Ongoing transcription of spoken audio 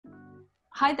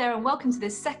Hi there, and welcome to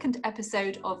this second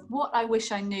episode of What I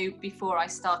Wish I Knew Before I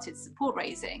Started Support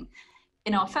Raising.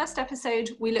 In our first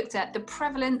episode, we looked at the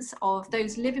prevalence of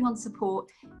those living on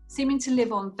support seeming to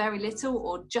live on very little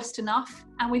or just enough,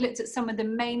 and we looked at some of the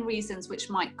main reasons which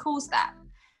might cause that.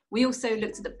 We also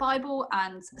looked at the Bible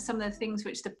and some of the things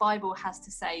which the Bible has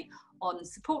to say on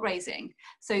support raising.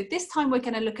 So this time we're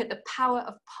going to look at the power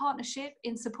of partnership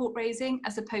in support raising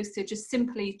as opposed to just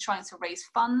simply trying to raise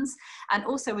funds. And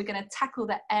also we're going to tackle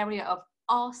the area of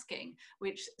asking,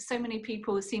 which so many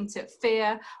people seem to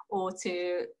fear or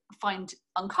to find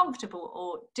uncomfortable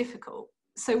or difficult.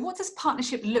 So what does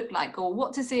partnership look like, or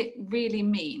what does it really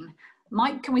mean?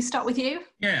 Mike, can we start with you?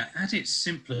 Yeah, at its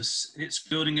simplest, it's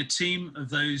building a team of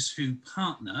those who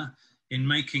partner in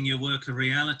making your work a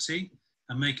reality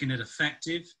and making it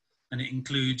effective. And it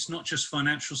includes not just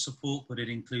financial support, but it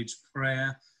includes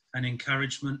prayer and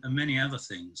encouragement and many other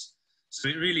things. So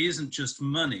it really isn't just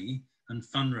money and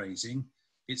fundraising.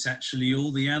 It's actually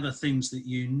all the other things that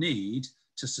you need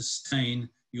to sustain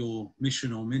your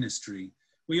mission or ministry.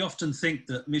 We often think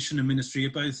that mission and ministry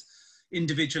are both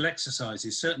individual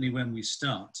exercises, certainly when we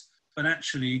start, but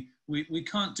actually we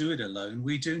can't do it alone.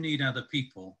 We do need other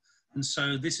people. And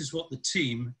so this is what the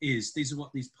team is. These are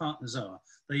what these partners are.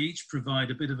 They each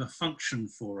provide a bit of a function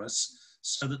for us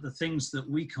so that the things that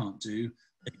we can't do,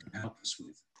 they can help us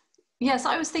with. Yes,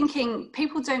 I was thinking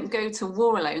people don't go to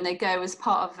war alone, they go as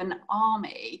part of an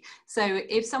army. So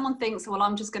if someone thinks, well,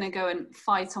 I'm just going to go and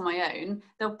fight on my own,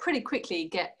 they'll pretty quickly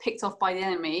get picked off by the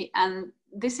enemy. And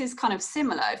this is kind of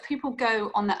similar. If people go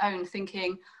on their own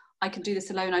thinking, I can do this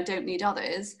alone, I don't need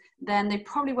others, then they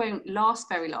probably won't last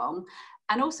very long.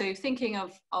 And also thinking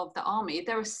of the army,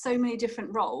 there are so many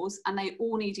different roles and they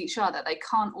all need each other. They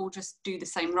can't all just do the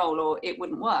same role or it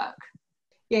wouldn't work.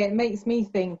 Yeah, it makes me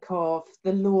think of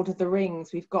the Lord of the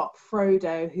Rings. We've got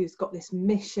Frodo, who's got this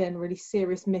mission, really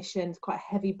serious mission. It's quite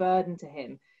a heavy burden to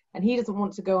him. And he doesn't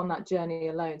want to go on that journey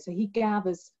alone. So he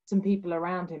gathers some people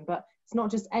around him. But it's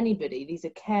not just anybody. These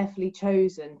are carefully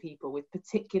chosen people with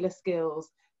particular skills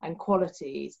and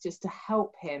qualities just to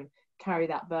help him carry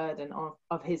that burden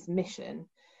of his mission.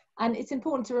 And it's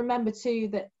important to remember too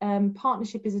that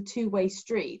partnership is a two-way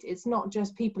street. It's not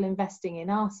just people investing in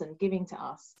us and giving to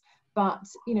us, but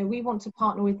we want to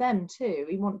partner with them too.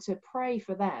 We want to pray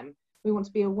for them. We want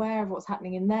to be aware of what's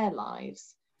happening in their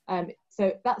lives.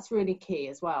 So that's really key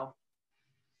as well.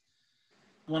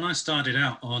 When I started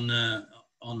out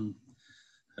on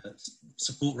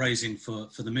support raising for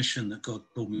the mission that God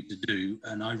called me to do,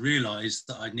 and I realised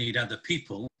that I'd need other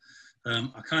people,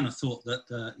 I kind of thought that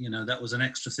that was an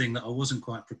extra thing that I wasn't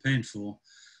quite prepared for.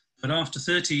 But after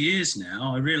 30 years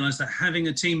now, I realised that having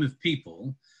a team of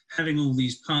people, having all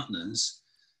these partners,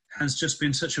 has just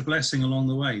been such a blessing along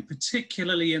the way,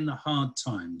 particularly in the hard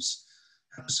times.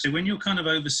 So when you're kind of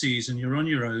overseas and you're on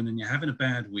your own and you're having a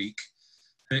bad week,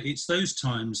 it's those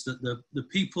times that the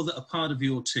people that are part of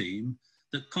your team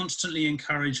that constantly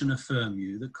encourage and affirm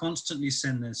you, that constantly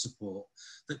send their support,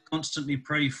 that constantly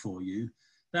pray for you,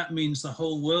 that means the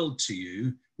whole world to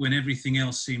you when everything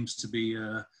else seems to be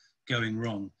going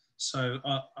wrong. So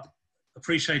I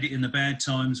appreciate it in the bad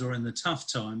times or in the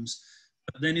tough times,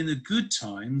 but then in the good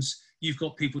times, you've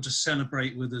got people to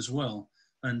celebrate with as well.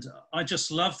 And I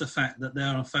just love the fact that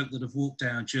there are folk that have walked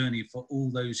our journey for all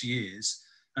those years,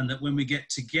 and that when we get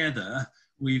together,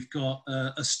 we've got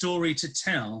a story to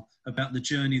tell about the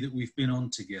journey that we've been on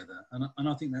together. And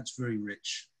I think that's very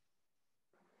rich.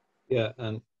 Yeah,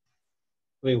 and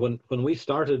I mean, when we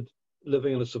started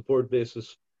living on a support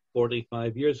basis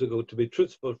 45 years ago, to be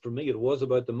truthful, for me, it was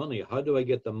about the money. How do I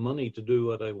get the money to do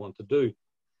what I want to do?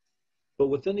 But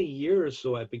within a year or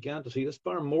so, I began to see this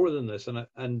far more than this.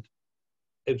 And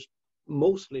it's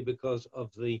mostly because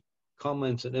of the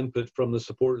comments and input from the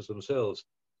supporters themselves,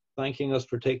 thanking us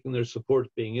for taking their support,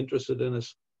 being interested in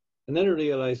us. And then I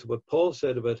realized what Paul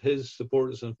said about his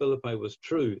supporters in Philippi was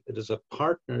true. It is a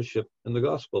partnership in the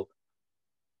gospel.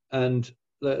 And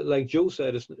like Joe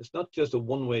said, it's not just a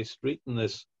one-way street in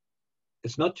this.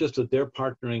 It's not just that they're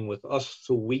partnering with us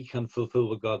so we can fulfill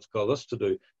what God's called us to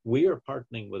do. We are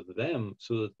partnering with them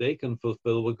so that they can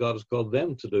fulfill what God has called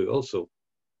them to do also.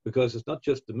 Because it's not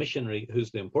just the missionary who's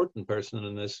the important person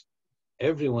in this.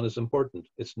 Everyone is important.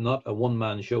 It's not a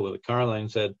one-man show. Like Caroline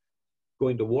said,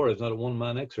 going to war is not a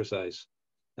one-man exercise.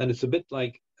 And it's a bit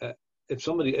like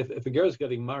if a girl's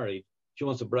getting married, she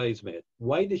wants a bridesmaid.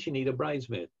 Why does she need a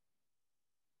bridesmaid?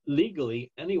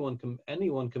 Legally, anyone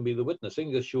can be the witness. They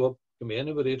can just show up, can be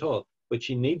anybody at all. But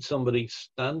she needs somebody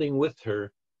standing with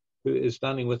her, who is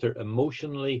standing with her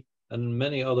emotionally and in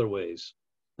many other ways.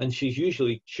 And she's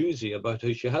usually choosy about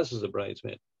who she has as a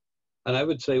bridesmaid. And I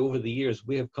would say over the years,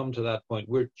 we have come to that point.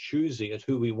 We're choosy at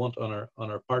who we want on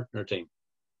our partner team,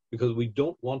 because we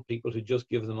don't want people who just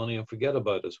give the money and forget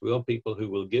about us. We want people who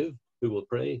will give, who will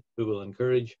pray, who will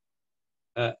encourage.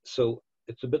 So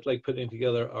it's a bit like putting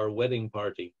together our wedding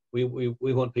party. We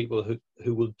want people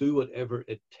who will do whatever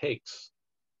it takes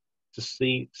to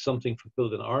see something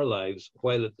fulfilled in our lives,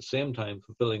 while at the same time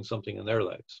fulfilling something in their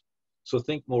lives. So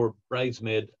think more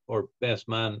bridesmaid or best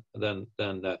man than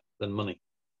money.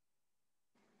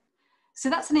 So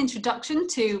that's an introduction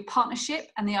to partnership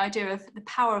and the idea of the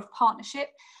power of partnership.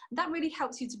 That really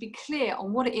helps you to be clear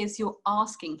on what it is you're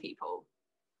asking people.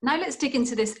 Now let's dig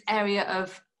into this area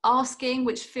of asking,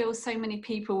 which fills so many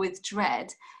people with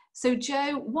dread. So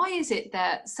Joe, why is it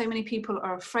that so many people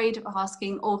are afraid of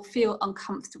asking or feel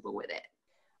uncomfortable with it?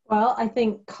 Well, I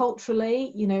think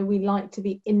culturally, we like to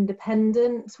be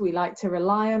independent. We like to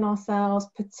rely on ourselves,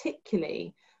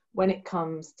 particularly when it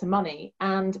comes to money.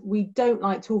 And we don't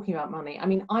like talking about money. I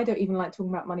mean, I don't even like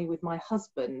talking about money with my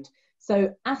husband.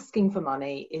 So asking for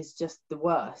money is just the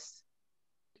worst.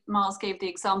 Miles gave the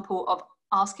example of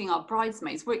asking our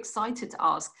bridesmaids. We're excited to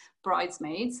ask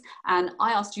bridesmaids. And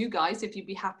I asked you guys if you'd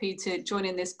be happy to join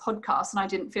in this podcast, and I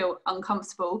didn't feel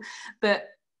uncomfortable.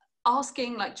 But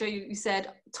asking, like Joe, you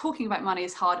said, talking about money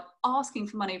is hard. Asking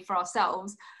for money for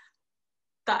ourselves,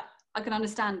 that I can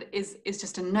understand is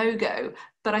just a no-go.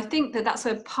 But I think that that's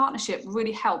where partnership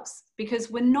really helps, because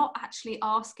we're not actually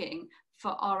asking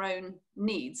for our own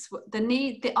needs.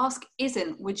 The ask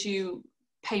isn't, would you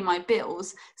pay my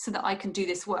bills so that I can do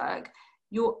this work?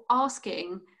 You're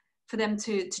asking for them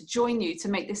to join you to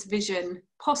make this vision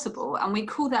possible. And we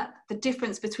call that the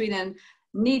difference between a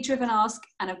need-driven ask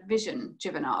and a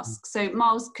vision-driven ask. So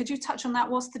Miles, could you touch on that?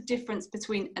 What's the difference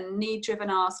between a need-driven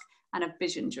ask and a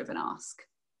vision-driven ask?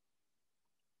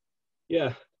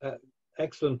 Yeah,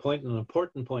 excellent point and an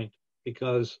important point,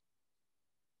 because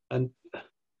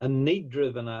a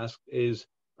need-driven ask is,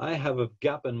 I have a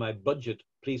gap in my budget,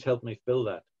 please help me fill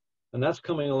that. And that's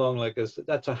coming along like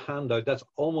that's a handout, that's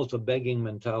almost a begging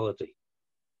mentality.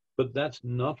 But that's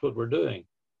not what we're doing.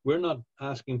 We're not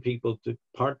asking people to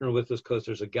partner with us because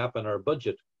there's a gap in our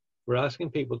budget. We're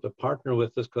asking people to partner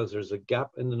with us because there's a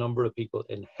gap in the number of people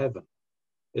in heaven.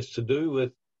 It's to do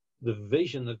with the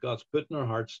vision that God's put in our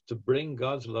hearts to bring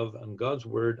God's love and God's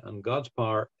word and God's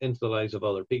power into the lives of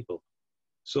other people.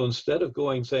 So instead of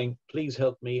saying, please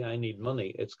help me, I need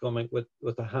money, it's coming with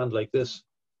a hand like this,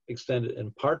 extended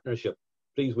in partnership.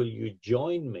 Please, will you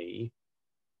join me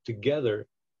together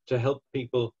to help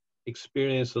people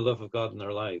experience the love of God in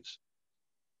their lives?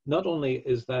 Not only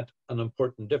is that an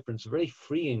important difference, a very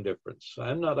freeing difference.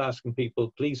 I'm not asking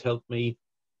people, please help me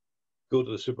go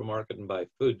to the supermarket and buy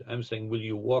food. I'm saying, will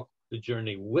you walk the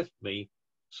journey with me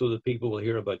so that people will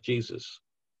hear about Jesus?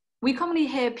 We commonly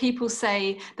hear people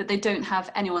say that they don't have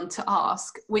anyone to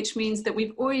ask, which means that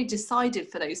we've already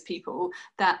decided for those people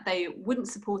that they wouldn't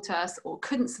support us or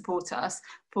couldn't support us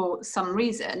for some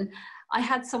reason. I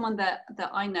had someone that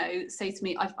I know say to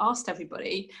me, I've asked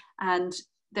everybody and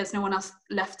there's no one else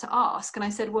left to ask. And I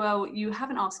said, well, you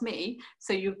haven't asked me,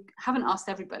 so you haven't asked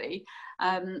everybody.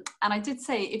 And I did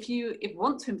say, if you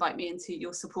want to invite me into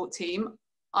your support team,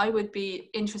 I would be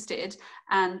interested.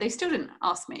 And they still didn't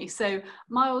ask me. So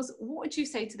Miles, what would you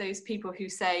say to those people who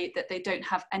say that they don't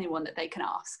have anyone that they can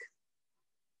ask?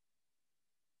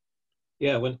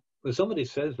 Yeah, when somebody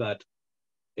says that,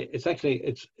 it's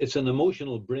actually, it's an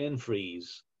emotional brain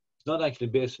freeze. It's not actually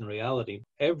based in reality.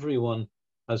 Everyone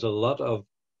has a lot of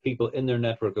people in their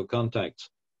network of contacts,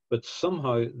 but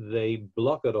somehow they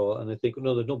block it all and they think,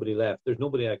 no, there's nobody left. There's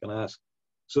nobody I can ask.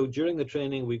 So during the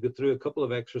training, we go through a couple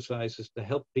of exercises to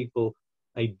help people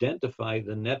identify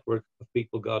the network of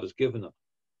people God has given them.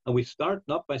 And we start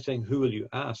not by saying, who will you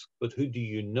ask, but who do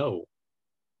you know?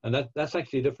 And that's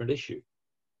actually a different issue.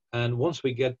 And once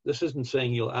we get, this isn't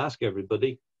saying you'll ask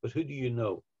everybody, but who do you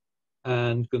know?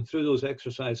 And going through those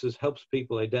exercises helps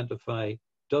people identify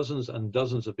dozens and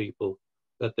dozens of people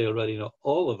that they already know.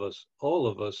 All of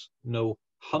us know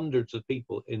hundreds of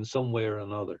people in some way or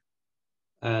another.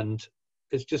 And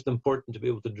it's just important to be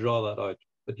able to draw that out.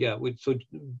 But yeah, so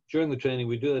during the training,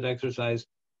 we do that exercise,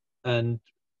 and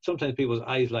sometimes people's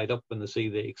eyes light up when they see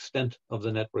the extent of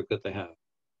the network that they have.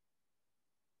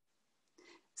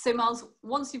 So Miles,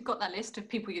 once you've got that list of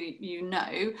people you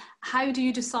know, how do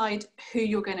you decide who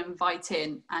you're going to invite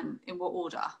in and in what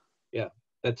order? Yeah,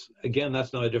 that's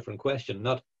now a different question.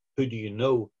 Not who do you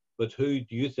know, but who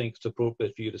do you think is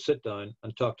appropriate for you to sit down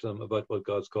and talk to them about what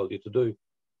God's called you to do.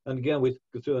 And again, we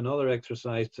go through another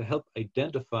exercise to help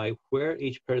identify where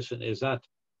each person is at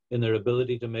in their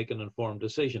ability to make an informed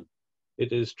decision.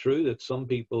 It is true that some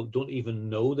people don't even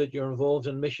know that you're involved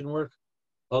in mission work.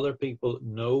 Other people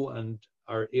know and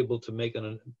are able to make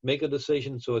a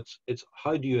decision. So it's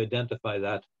how do you identify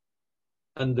that?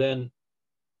 And then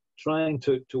trying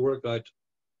to work out,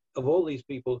 of all these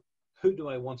people, who do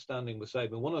I want standing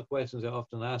beside me? One of the questions I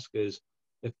often ask is,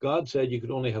 if God said you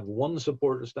could only have one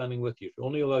supporter standing with you, if you're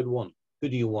only allowed one, who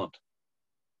do you want?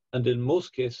 And in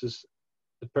most cases,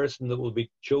 the person that will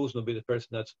be chosen will be the person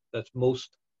that's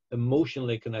most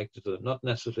emotionally connected to them, not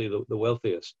necessarily the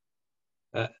wealthiest.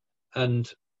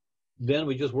 And then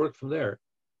we just work from there.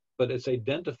 But it's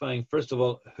identifying, first of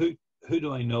all, who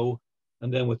do I know?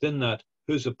 And then within that,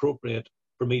 who's appropriate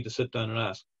for me to sit down and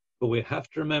ask. But we have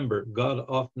to remember, God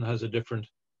often has a different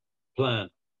plan.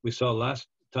 We saw last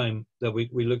time that we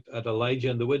looked at Elijah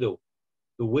and the widow.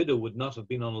 The widow would not have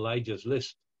been on Elijah's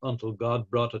list until God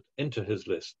brought it into his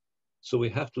list. So we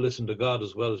have to listen to God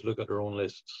as well as look at our own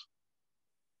lists.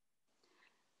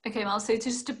 Okay, Mal, so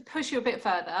just to push you a bit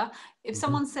further, if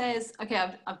someone says,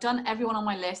 okay, I've done everyone on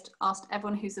my list, asked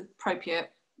everyone who's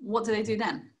appropriate, what do they do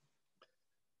then?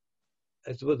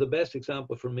 I suppose the best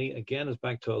example for me, again, is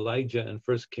back to Elijah in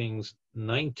 1 Kings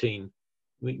 19.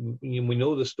 We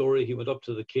know the story. He went up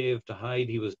to the cave to hide.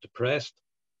 He was depressed,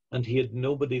 and he had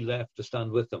nobody left to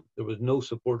stand with him. There was no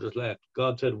supporters left.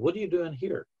 God said, what are you doing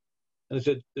here? And he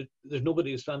said, there's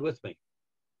nobody to stand with me.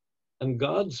 And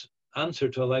God's answer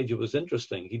to Elijah was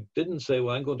interesting. He didn't say,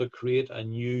 well, I'm going to create a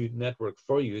new network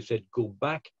for you. He said, go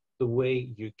back the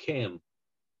way you came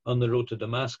on the road to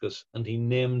Damascus. And he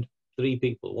named 3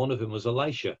 people. One of them was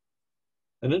Elisha.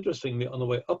 And interestingly, on the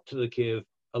way up to the cave,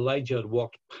 Elijah had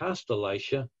walked past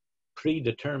Elisha,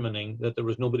 predetermining that there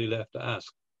was nobody left to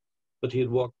ask. But he had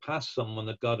walked past someone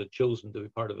that God had chosen to be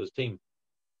part of his team.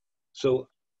 So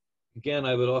again,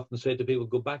 I would often say to people,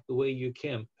 go back the way you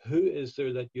came. Who is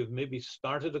there that you've maybe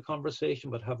started a conversation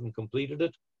but haven't completed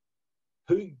it?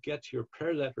 Who gets your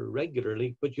prayer letter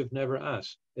regularly but you've never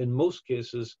asked? In most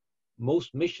cases,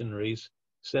 most missionaries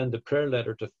send a prayer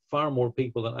letter to far more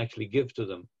people than actually give to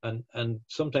them. And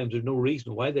sometimes there's no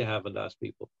reason why they haven't asked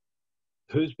people.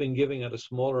 Who's been giving at a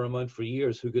smaller amount for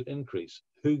years who could increase?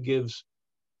 Who gives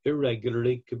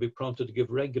irregularly could be prompted to give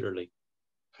regularly?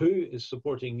 Who is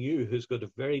supporting you who's got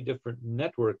a very different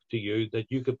network to you that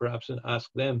you could perhaps ask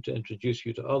them to introduce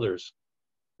you to others?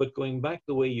 But going back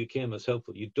the way you came is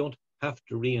helpful. You don't have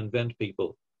to reinvent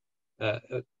people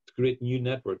to create new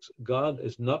networks. God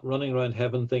is not running around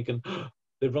heaven thinking, oh,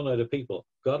 they've run out of people.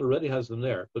 God already has them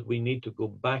there, but we need to go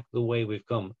back the way we've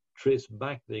come, trace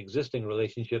back the existing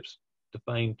relationships to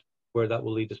find where that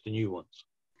will lead us to new ones.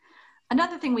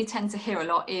 Another thing we tend to hear a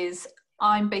lot is,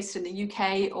 I'm based in the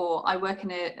UK, or I work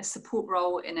in a support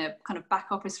role, in a kind of back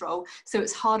office role, so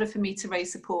it's harder for me to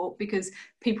raise support because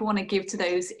people want to give to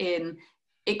those in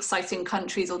exciting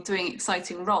countries or doing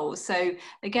exciting roles. So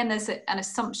again, there's an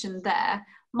assumption there.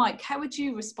 Mike, how would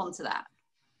you respond to that?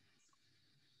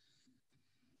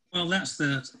 Well, that's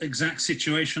the exact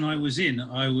situation I was in.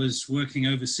 I was working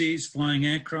overseas, flying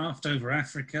aircraft over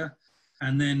Africa,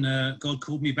 and then God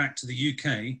called me back to the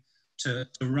UK to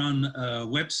run a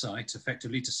website,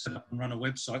 effectively to set up and run a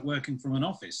website working from an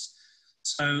office.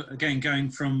 So again,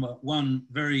 going from one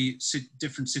very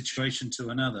different situation to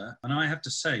another. And I have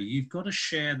to say, you've got to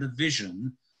share the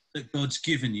vision that God's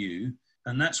given you.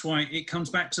 And that's why it comes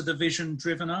back to the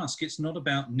vision-driven ask. It's not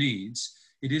about needs.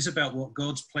 It is about what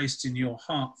God's placed in your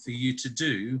heart for you to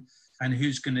do and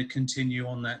who's going to continue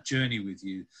on that journey with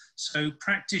you. So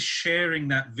practice sharing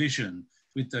that vision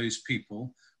with those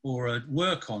people, or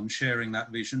work on sharing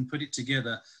that vision, put it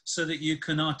together so that you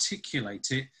can articulate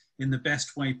it in the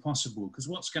best way possible. Because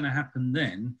what's going to happen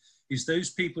then is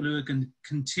those people who are going to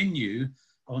continue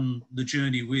on the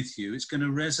journey with you, it's going to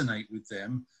resonate with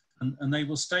them, and they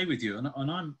will stay with you.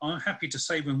 And I'm happy to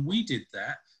say, when we did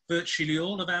that, virtually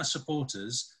all of our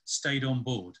supporters stayed on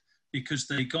board because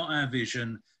they got our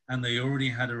vision and they already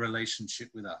had a relationship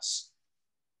with us.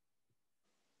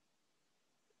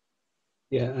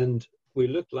 Yeah, and we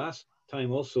looked last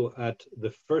time also at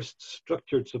the first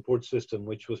structured support system,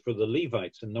 which was for the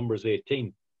Levites in Numbers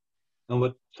 18. And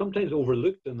what sometimes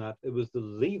overlooked in that, it was the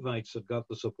Levites that got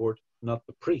the support, not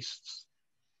the priests.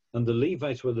 And the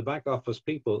Levites were the back office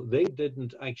people. They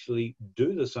didn't actually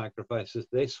do the sacrifices.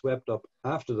 They swept up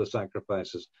after the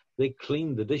sacrifices. They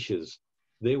cleaned the dishes.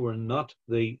 They were not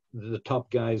the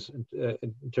top guys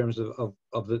in terms of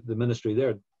the ministry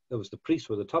there. It was the priests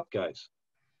were the top guys.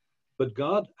 But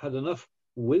God had enough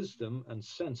wisdom and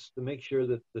sense to make sure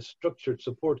that the structured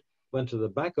support went to the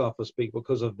back office people,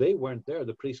 because if they weren't there,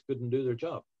 the priests couldn't do their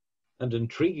job. And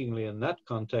intriguingly, in that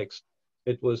context,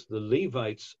 it was the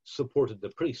Levites supported the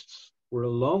priests. We're a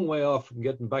long way off from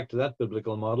getting back to that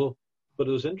biblical model, but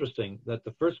it was interesting that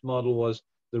the first model was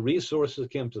the resources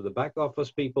came to the back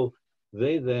office people.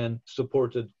 They then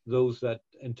supported those that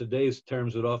in today's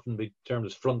terms would often be termed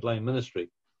as frontline ministry.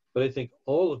 But I think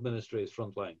all of ministry is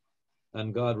frontline,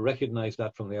 and God recognized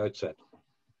that from the outset.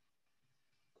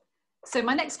 So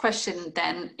my next question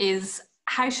then is,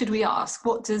 how should we ask?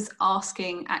 What does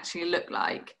asking actually look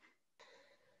like?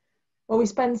 Well, we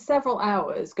spend several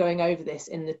hours going over this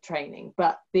in the training,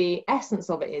 but the essence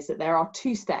of it is that there are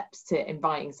 2 steps to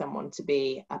inviting someone to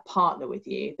be a partner with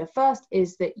you. The first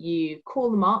is that you call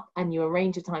them up and you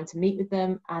arrange a time to meet with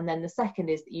them. And then the second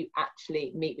is that you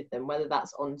actually meet with them, whether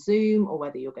that's on Zoom or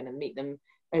whether you're going to meet them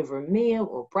over a meal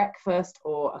or breakfast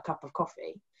or a cup of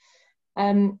coffee.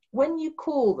 When you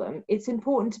call them, it's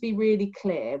important to be really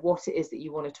clear what it is that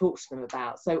you want to talk to them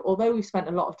about. So although we've spent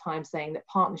a lot of time saying that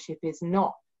partnership is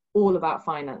not all about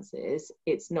finances,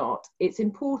 it's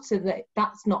important that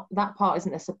that part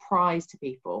isn't a surprise to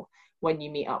people when you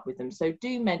meet up with them. So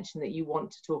do mention that you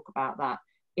want to talk about that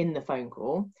in the phone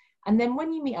call. And then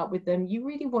when you meet up with them, you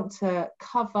really want to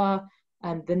cover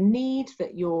the need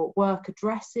that your work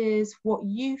addresses, what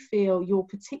you feel your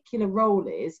particular role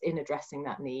is in addressing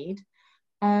that need.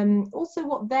 Also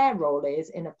what their role is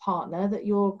in a partner, that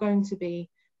you're going to be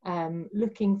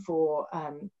looking for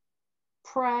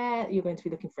prayer, you're going to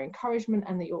be looking for encouragement,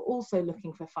 and that you're also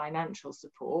looking for financial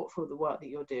support for the work that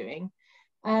you're doing.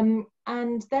 And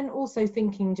then also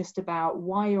thinking just about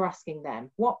why you're asking them.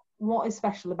 What is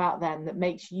special about them that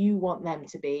makes you want them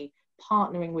to be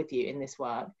partnering with you in this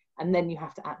work? And then you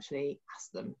have to actually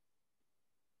ask them.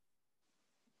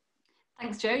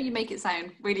 Thanks, Joe. You make it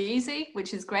sound really easy,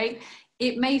 which is great.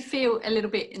 It may feel a little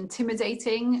bit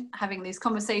intimidating having these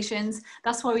conversations.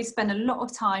 That's why we spend a lot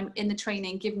of time in the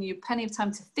training, giving you plenty of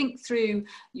time to think through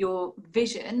your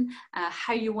vision,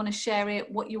 how you want to share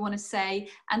it, what you want to say,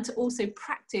 and to also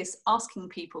practice asking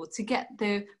people,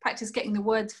 to practice getting the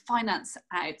word finance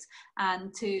out,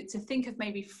 and to think of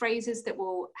maybe phrases that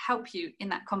will help you in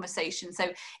that conversation. So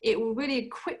it will really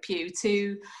equip you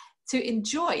to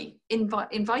enjoy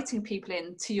inviting people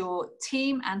into your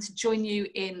team and to join you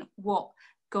in what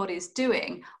God is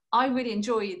doing. I really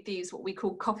enjoy these, what we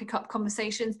call coffee cup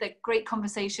conversations. They're great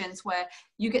conversations where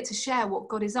you get to share what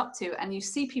God is up to, and you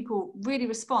see people really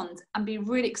respond and be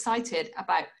really excited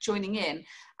about joining in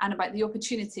and about the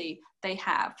opportunity they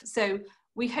have. So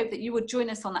we hope that you will join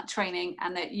us on that training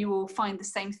and that you will find the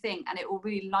same thing, and it will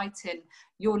really lighten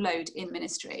your load in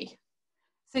ministry.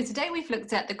 So today we've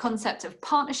looked at the concept of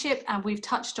partnership, and we've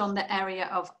touched on the area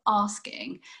of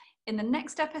asking. In the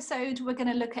next episode, we're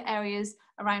going to look at areas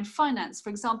around finance. For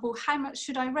example, how much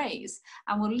should I raise?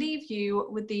 And we'll leave you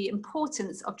with the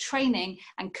importance of training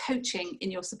and coaching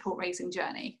in your support raising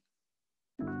journey.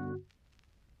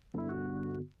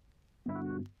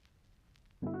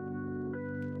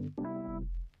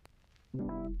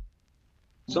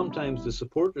 Sometimes the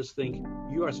supporters think,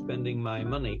 you are spending my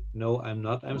money. No, I'm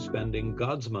not. I'm spending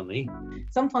God's money.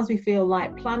 Sometimes we feel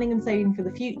like planning and saving for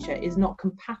the future is not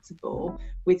compatible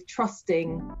with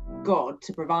trusting God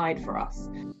to provide for us.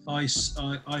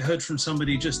 I heard from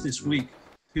somebody just this week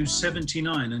who's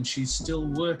 79 and she's still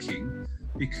working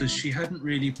because she hadn't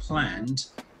really planned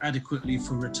adequately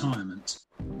for retirement.